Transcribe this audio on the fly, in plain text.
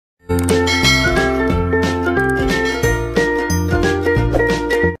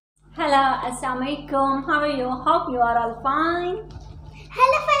Assalamualaikum. How are you? Hope you are all fine.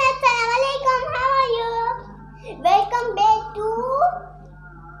 Hello friends, Assalamualaikum. How are you? Welcome back to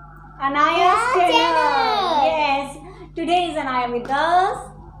Anaya's channel. Yes, today is Anaya with us.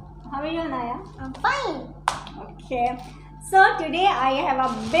 How are you, Anaya? I'm fine. Okay. So today I have a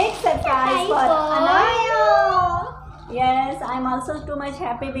big surprise for for Anaya. Yes, I'm also too much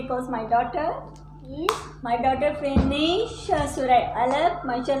happy because my daughter finished Surah Alaq,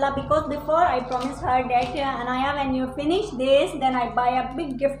 mashallah, because before I promised her that Anaya, when you finish this, then I buy a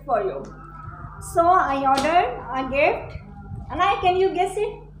big gift for you. So I ordered a gift. Anaya, can you guess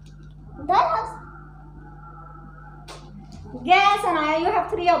it? Dollhouse. Guess, Anaya, you have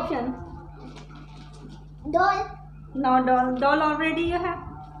three options. Doll. No, doll already you have.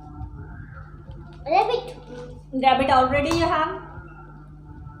 Rabbit. Rabbit already you have.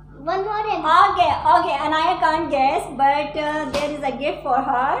 One more rabbit. Okay, Anaya can't guess, but there is a gift for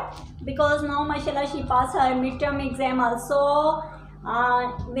her because now, mashallah, she passed her midterm exam also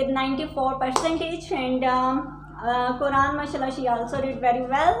with 94% and Quran, mashallah, she also did very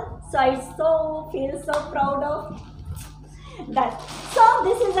well. So I feel so proud of that. So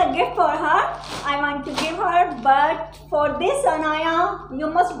this is a gift for her. I want to give her, but for this, Anaya, you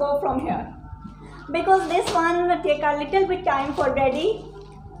must go from here because this one will take a little bit time for daddy.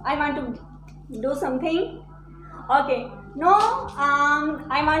 I want to do something. Okay. No,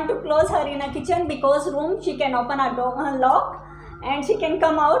 I want to close her in a kitchen because room she can open a door lock and she can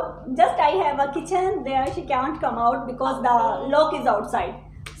come out. Just I have a kitchen there, she can't come out because the lock is outside.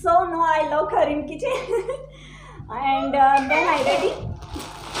 So no, I lock her in kitchen and then I ready.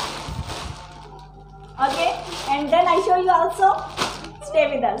 Okay, and then I show you also. Stay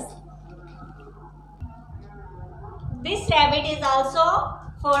with us. This rabbit is also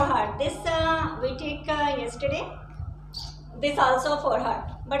for her. This we take yesterday. This also for her,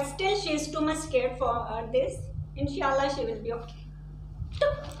 but still she is too much scared for this. Inshallah she will be okay.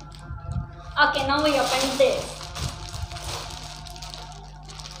 Okay, now we open this.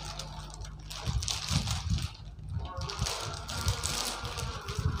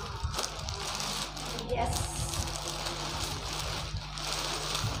 Yes.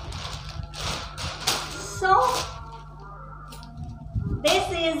 So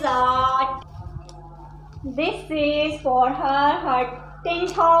this is for her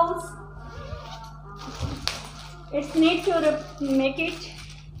tent house. It's need to make it.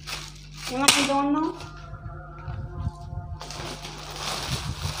 Even I don't know.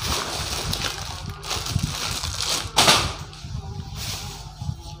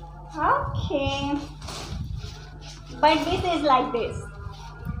 Okay, but this is like this.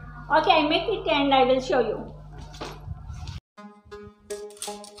 Okay, I make it and I will show you.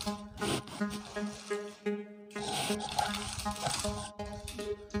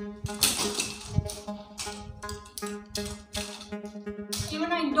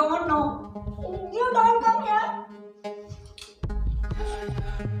 Even I don't know. You don't come here.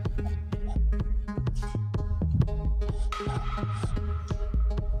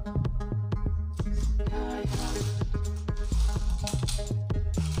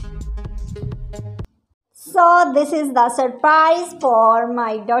 So this is the surprise for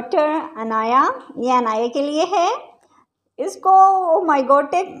my daughter Anaya. ये अनाया के लिए है. इसको oh my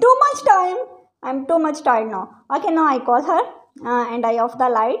god take too much time. I'm too much tired now. Okay, now I call her and I off the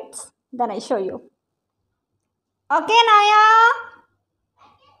lights. Then I show you. Okay, Anaya.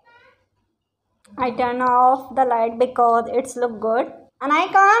 I turn off the light because it's look good. Anaya,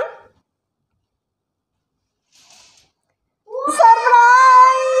 come.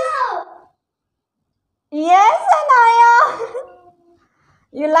 Surprise! Yes, Anaya.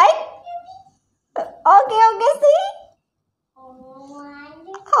 You like? Okay, see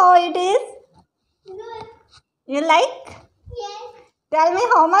how it is. Good. You like? Yes. Tell me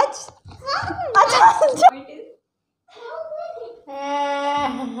how much. It is.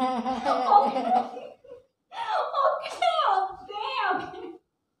 Okay.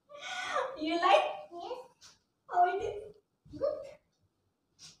 You like? Yes. How it is? Good.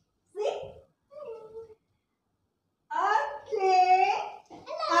 See? Okay.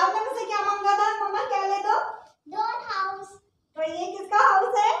 आपने मुझसे क्या मांगा था? मम्मा क्या ले दो? Dollhouse. तो ये किसका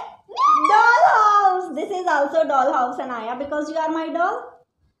हाउस है? Doll house. This is also doll house, Anaya, because you are my doll.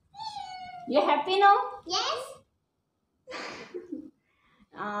 You happy now? Yes.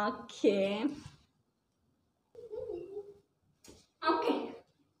 Okay. Okay.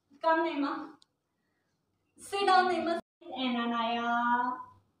 Come, Neema. Sit down, Neema. And Anaya,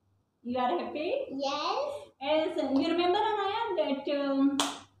 you are happy? Yes. As you remember, Anaya, that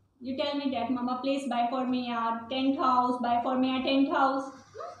you tell me that Mama, please buy for me a tent house. Buy for me a tent house.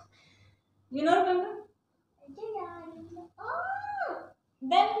 You know, remember? Oh.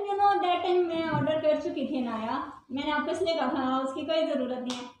 Then you know that time मैं order कर चुकी थी नाया. मैंने आपको इसलिए कहा था उसकी कोई ज़रूरत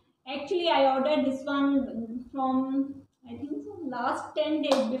नहीं है. Actually, I ordered this one from I think so last 10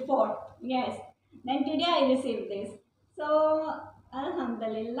 days before. Yes. Then today I received this. So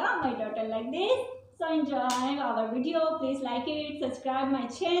Alhamdulillah, my daughter like this. So enjoy our video. Please like it, subscribe my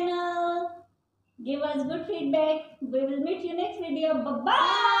channel, give us good feedback. We will meet you next video. Bye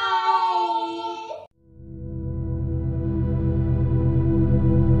bye.